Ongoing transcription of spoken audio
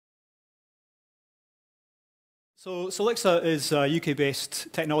So Silixa is a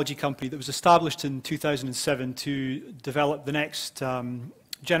UK-based technology company that was established in 2007 to develop the next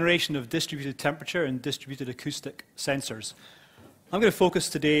generation of distributed temperature and distributed acoustic sensors. I'm going to focus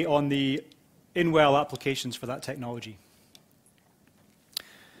today on the in-well applications for that technology.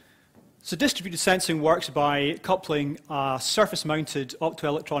 So distributed sensing works by coupling a surface-mounted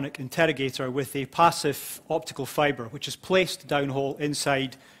optoelectronic interrogator with a passive optical fibre, which is placed downhole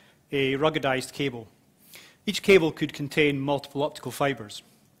inside a ruggedized cable. Each cable could contain multiple optical fibres.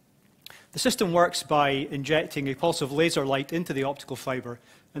 The system works by injecting a pulse of laser light into the optical fibre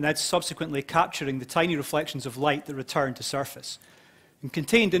and then subsequently capturing the tiny reflections of light that return to surface. And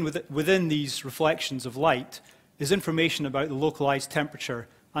contained within these reflections of light is information about the localized temperature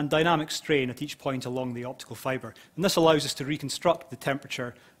and dynamic strain at each point along the optical fibre. And this allows us to reconstruct the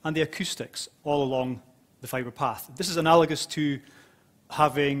temperature and the acoustics all along the fibre path. This is analogous to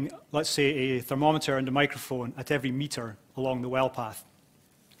having, let's say, a thermometer and a microphone at every meter along the well path.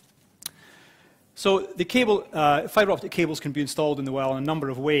 So the fibre optic cables can be installed in the well in a number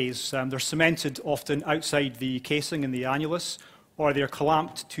of ways. They're cemented often outside the casing in the annulus, or they're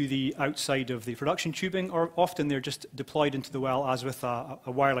clamped to the outside of the production tubing, or often they're just deployed into the well as with a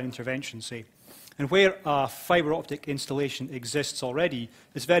wireline intervention, say. And where a fibre optic installation exists already,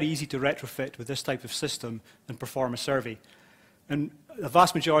 it's very easy to retrofit with this type of system and perform a survey. And the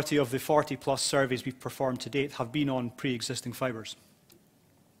vast majority of the 40-plus surveys we've performed to date have been on pre-existing fibres.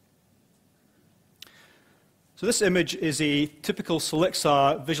 So this image is a typical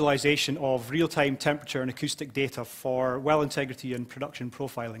Silixa visualization of real-time temperature and acoustic data for well integrity and production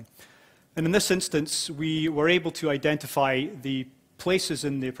profiling. And in this instance, we were able to identify the places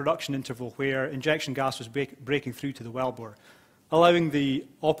in the production interval where injection gas was breaking through to the wellbore, allowing the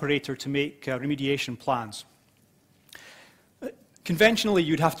operator to make remediation plans. Conventionally,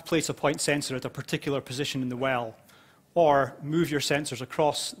 you'd have to place a point sensor at a particular position in the well, or move your sensors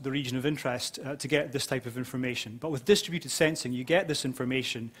across the region of interest to get this type of information. But with distributed sensing, you get this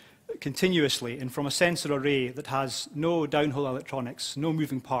information continuously and from a sensor array that has no downhole electronics, no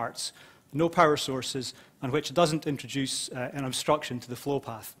moving parts, no power sources, and which doesn't introduce an obstruction to the flow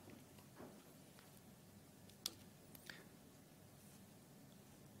path.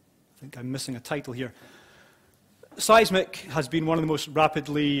 I think I'm missing a title here. Seismic has been one of the most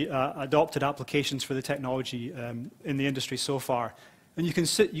rapidly adopted applications for the technology in the industry so far. And you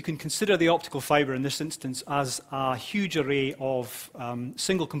can consider the optical fibre in this instance as a huge array of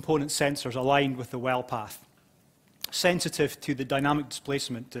single component sensors aligned with the well path, sensitive to the dynamic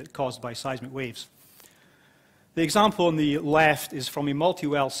displacement caused by seismic waves. The example on the left is from a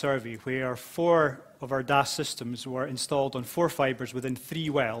multi-well survey where 4 of our DAS systems were installed on 4 fibres within 3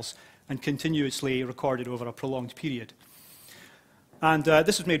 wells and continuously recorded over a prolonged period. And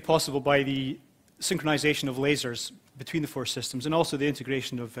this was made possible by the synchronization of lasers between the 4 systems and also the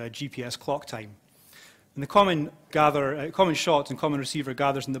integration of GPS clock time. And the common shot and common receiver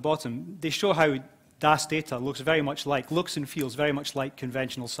gathers in the bottom, they show how DAS data looks and feels very much like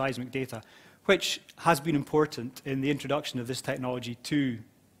conventional seismic data, which has been important in the introduction of this technology to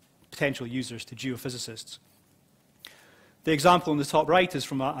potential users, to geophysicists. The example on the top right is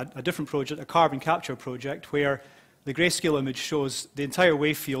from a different project, a carbon capture project, where the grayscale image shows the entire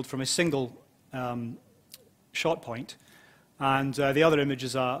wave field from a single shot point, and the other image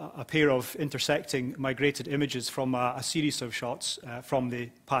is a pair of intersecting migrated images from a series of shots from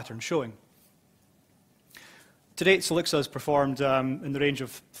the pattern showing. To date, Silixa has performed in the range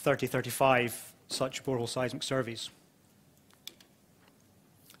of 30-35 such borehole seismic surveys.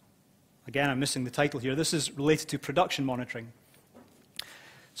 Again, I'm missing the title here. This is related to production monitoring.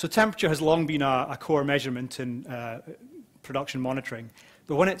 So temperature has long been a core measurement in production monitoring,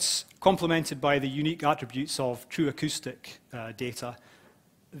 but when it's complemented by the unique attributes of true acoustic data,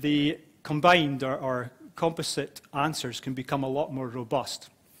 the combined or composite answers can become a lot more robust.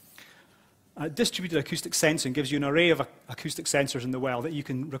 Distributed acoustic sensing gives you an array of acoustic sensors in the well that you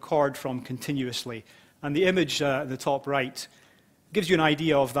can record from continuously. And the image at the top right gives you an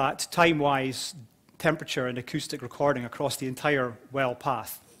idea of that time-wise temperature and acoustic recording across the entire well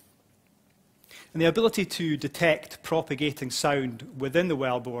path. And the ability to detect propagating sound within the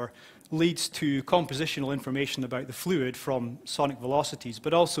wellbore leads to compositional information about the fluid from sonic velocities,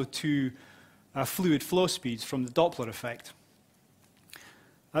 but also to fluid flow speeds from the Doppler effect.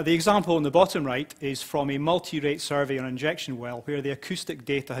 The example on the bottom right is from a multi-rate survey on an injection well, where the acoustic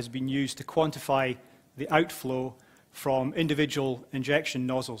data has been used to quantify the outflow from individual injection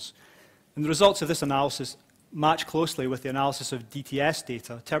nozzles. And the results of this analysis match closely with the analysis of DTS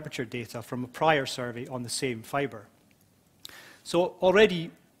data, temperature data, from a prior survey on the same fibre. So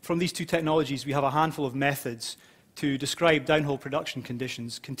already from these 2 technologies, we have a handful of methods to describe downhole production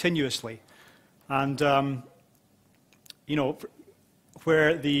conditions continuously. And, you know,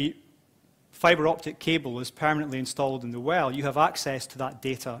 where the fibre optic cable is permanently installed in the well, you have access to that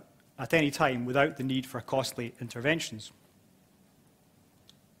data at any time without the need for costly interventions.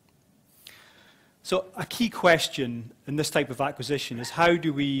 So a key question in this type of acquisition is how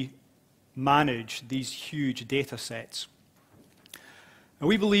do we manage these huge data sets? And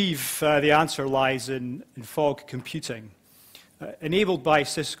we believe the answer lies in fog computing. Enabled by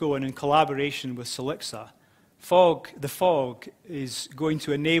Cisco and in collaboration with Silixa, the fog is going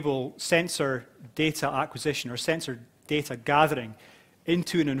to enable sensor data acquisition or sensor data gathering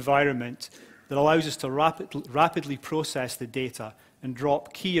into an environment that allows us to rapidly process the data and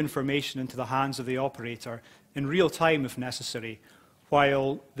drop key information into the hands of the operator in real time if necessary,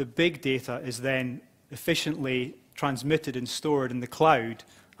 while the big data is then efficiently transmitted and stored in the cloud,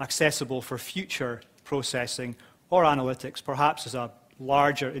 accessible for future processing or analytics, perhaps as a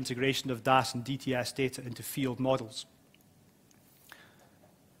larger integration of DAS and DTS data into field models.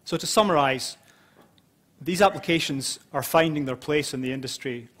 So to summarize, these applications are finding their place in the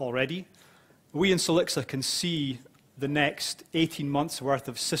industry already. We in Silixa can see the next 18 months worth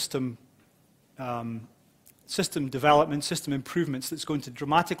of system development, system improvements that's going to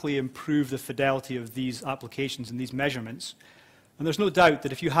dramatically improve the fidelity of these applications and these measurements. And there's no doubt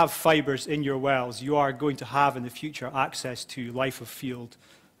that if you have fibres in your wells, you are going to have in the future access to life of field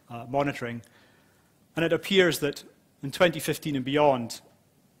monitoring. And it appears that in 2015 and beyond,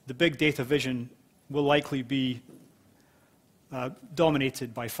 the big data vision will likely be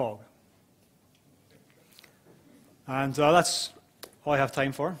dominated by fog. And that's all I have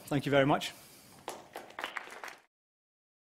time for. Thank you very much.